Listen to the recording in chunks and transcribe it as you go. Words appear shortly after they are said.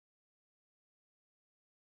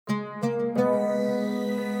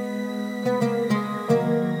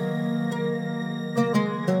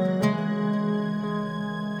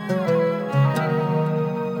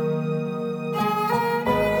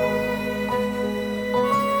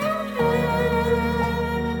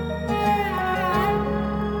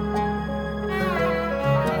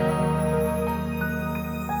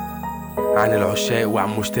عن العشاق وعن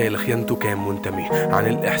مشتاق لخيانته كان منتمي، عن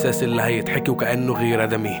الاحساس اللي هيتحكي وكأنه غير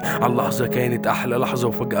ادمي، عن لحظة كانت احلى لحظة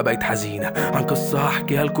وفجأة بقت حزينة، عن قصة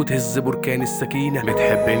هحكيها لكم تهز بركان السكينة.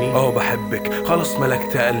 بتحبني؟ بحبك، خلاص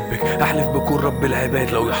ملكت قلبك، احلف بكون رب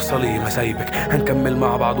العباد لو يحصل ايه ما سايبك. هنكمل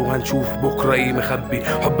مع بعض وهنشوف بكرة ايه مخبي،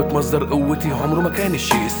 حبك مصدر قوتي عمره ما كان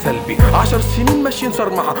الشيء السلبي. 10 سنين ماشيين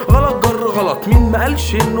صرمعة، غلط جر غلط، مين ما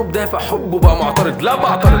قالش انه بدافع حبه بقى معترض؟ لا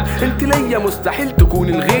بعترض، انت ليا مستحيل تكون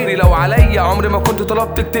الغيري، لو عليا عمري ما كنت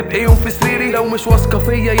طلبتك تبقى يوم في سريري. لو مش واثقة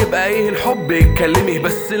فيا يبقى ايه الحب اتكلمي،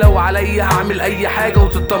 بس لو عليا هعمل اي حاجة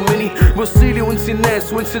وتطمني. بصيلي وانسي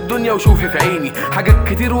الناس وانسي الدنيا وشوفي في عيني، حاجات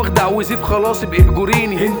كتير واخدع وزيف خلاص ابقي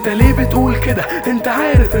بجوريني. انت ليه بتقول كده؟ انت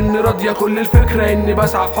عارف اني راضية، كل الفكرة اني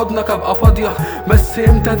بسعى في حضنك ابقى فاضية، بس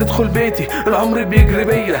امتى هتدخل بيتي؟ العمر بيجري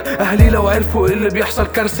بيا، اهلي لو عرفوا ايه اللي بيحصل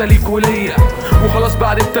كارثة ليك وليا. وخلاص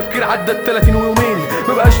بعد التفكير عدت 30 ويومين،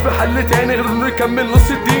 مبقاش في حل تاني غير انه يكمل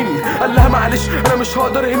نص الدين. قال لها معلش انا مش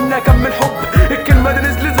هقدر اني اكمل حب، الكلمة دي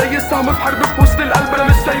نزلت زي السهم في حرب في وسط القلب. انا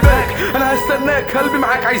مش سايباك، انا هستناك، قلبي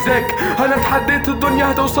معاك عايزاك، انا اتحديت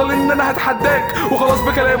الدنيا هتوصل ان انا هتحداك. وخلاص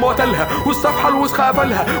بكلامه قتلها والصفحة الوسخة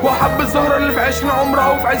قفلها، وحب الزهرة اللي في عشرين عمرها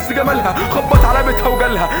وفي عز جمالها، خبط على بيتها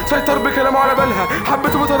وجالها سيطر بكلامه على بالها،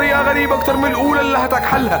 حبته بطريقة غريبة اكتر من الاولى اللي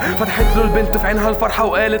هتكحلها. فتحت له البنت في عينها الفرحة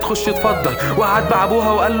وقالت خش اتفضل، وقعد مع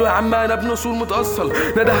ابوها وقال له يا عم انا ابن اصول متأصل.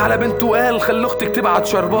 نده على بنته وقال خلي اختك تبعت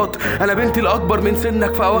شربات، انا بنتي الاكبر من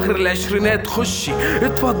سنك في اواخر العشرينات، خشي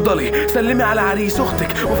اتفضلي سلمي على عريس اختك.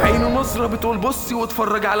 وفي عينه نظرة بتقول بصي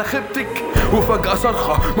واتفرج على خيبتك. وفجأة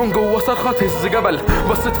صرخة من جوه صرخة تهز جبل،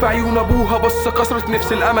 بصت في عيون ابوها بصة كسرت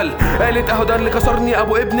نفس الامل، قالت اهو ده اللي كسرني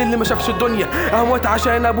ابو ابني اللي ما شافش الدنيا، اموت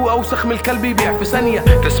عشان ابوه اوسخ من الكلب يبيع في ثانية.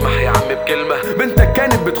 تسمح يا عم بكلمة؟ بنتك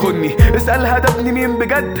كانت بتخوني، اسألها ده ابني مين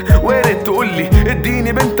بجد، وارد تقولي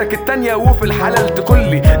اديني بنتك التانية وفي الحلال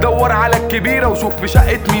تقولي دور على الكبيرة وشوف في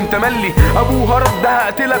شقة مين تملي. ابوها رد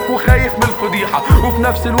هقتلك وخايف من الفضيحة، وفي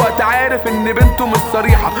نفس الوقت عارف ان بنته مش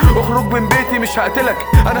صريحة. اخرج من بيتي مش هقتلك،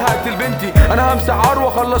 انا هقتل بنتي، انا همسح عار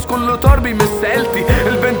واخلص كل طار بيمس عيلتي.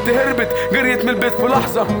 البنت هربت جريت من البيت في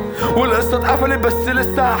لحظة، والقصة اتقفلت بس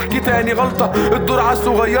لسه هحكي تاني غلطة. الدور على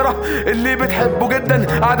الصغيرة اللي بتحبه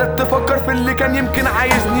جدا، قعدت تفكر في اللي كان يمكن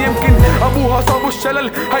عايزني، يمكن ابوها صابه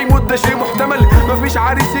الشلل هيموت ده شيء محتمل، مفيش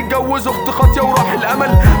عريس يتجوز اخت خاطية وراح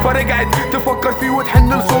الامل. فرجعت تفكر فيه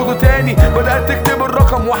وتحن لصوته تاني، بدأت تكتب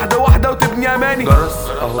الرقم واحدة واحدة وتبني اماني. جرس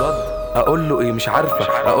اهو رد، اقول له ايه مش عارفه،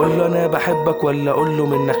 اقول له انا بحبك ولا اقول له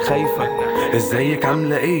منك خايفه. ازيك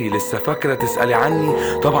عامله ايه لسه فاكره تسالي عني،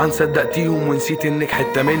 طبعا صدقتيهم ونسيت انك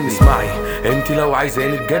حته مني. اسمعي انت لو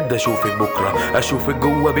عايزاني بجد اشوفك بكره، اشوفك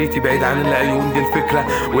جوه بيتي بعيد عن العيون دي الفكره.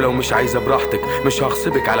 ولو مش عايزه براحتك مش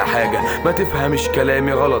هغصبك على حاجه، ما تفهمش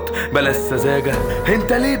كلامي غلط بلا سذاجه.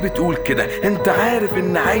 انت ليه بتقول كده؟ انت عارف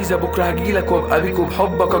ان عايزه بكره هجيلك وابقى بيك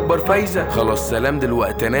وبحبك اكبر فايزه. خلاص سلام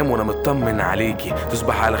دلوقتي انام وانا مطمن عليكي،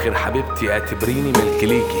 تصبح على خير حبيبتي اعتبريني ملك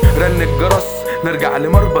ليكي. رن الجرس نرجع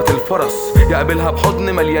لمربط الفرس، يقابلها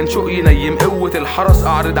بحضن مليان شوق ينيم قوة الحرس.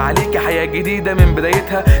 اعرض عليكي حياة جديدة من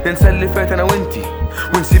بدايتها، ننسى اللي فات انا وانتي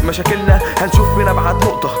ونسيب مشاكلنا، هنشوف فين ابعد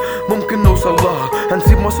نقطة ممكن نوصل لها.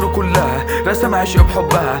 هنسيب مصر كلها رسم عشق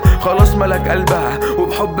بحبها، خلاص ملك قلبها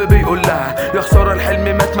وبحب بيقول لها يا خسارة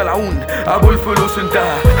الحلم مات ملعون ابو الفلوس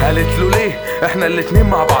انتهى. قالت له ليه احنا الاتنين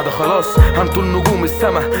مع بعض خلاص، هنطول نجوم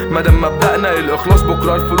السما مادام مبدأنا الاخلاص.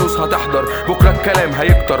 بكرة الفلوس هتحضر، بكرة الكلام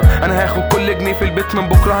هيكتر، انا هاخد كل جنيه في البيت من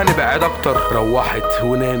بكرة هنبعد اكتر. روحت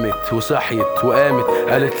ونامت وصحيت وقامت،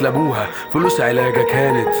 قالت لابوها فلوس علاجك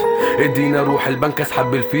كانت، ادينا روح البنك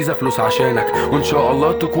اسحب بالفيزا فلوس عشانك، وان شاء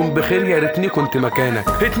الله تكون بخير يا ريتني كنت مكانك.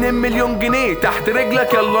 2 مليون جنيه تحت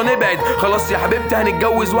رجلك يلا نبعد، خلاص يا حبيبتي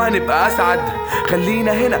هنتجوز وهنبقى اسعد.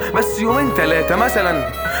 خلينا هنا بس يومين 3 مثلا،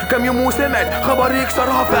 كم يوم وسمعت خبر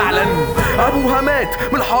يكسرها فعلا. ابوها مات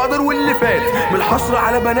من الحاضر واللي فات، من الحسرة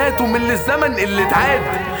على بناته من الزمن اللي اتعاد.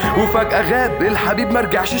 وفجأة غاب الحبيب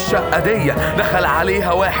مرجعش الشقة دي، دخل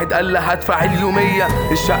عليها واحد قال لها هدفع اليومية.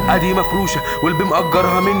 الشقة دي مفروشة والبي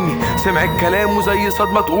مأجرها مني، سمعت كلامه زي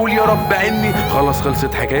صدمة تقول يا رب عني. خلاص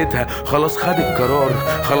خلصت حكايتها، خلاص خدت قرار،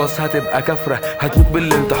 خلاص هتبقى كافرة هتموت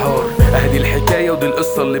بالانتحار. اهدي الحكاية ودي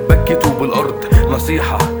القصة اللي بكت وبالارض.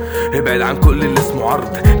 نصيحة ابعد عن كل اللي اسمه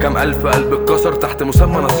عرض، كم الف قلب اتكسر تحت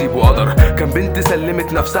مسمى نصيب وقدر. كم بنت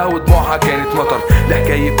سلمت نفسها ودموعها كانت مطر، ده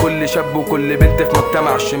حكاية كل شاب وكل بنت في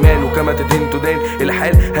مجتمع الشمال. وكما تدين تدين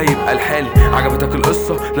الحال هيبقى الحال. عجبتك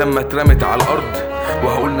القصة لما اترمت على الارض،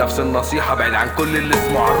 وهقول نفس النصيحة بعيد عن كل اللي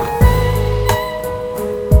اسمه عرض.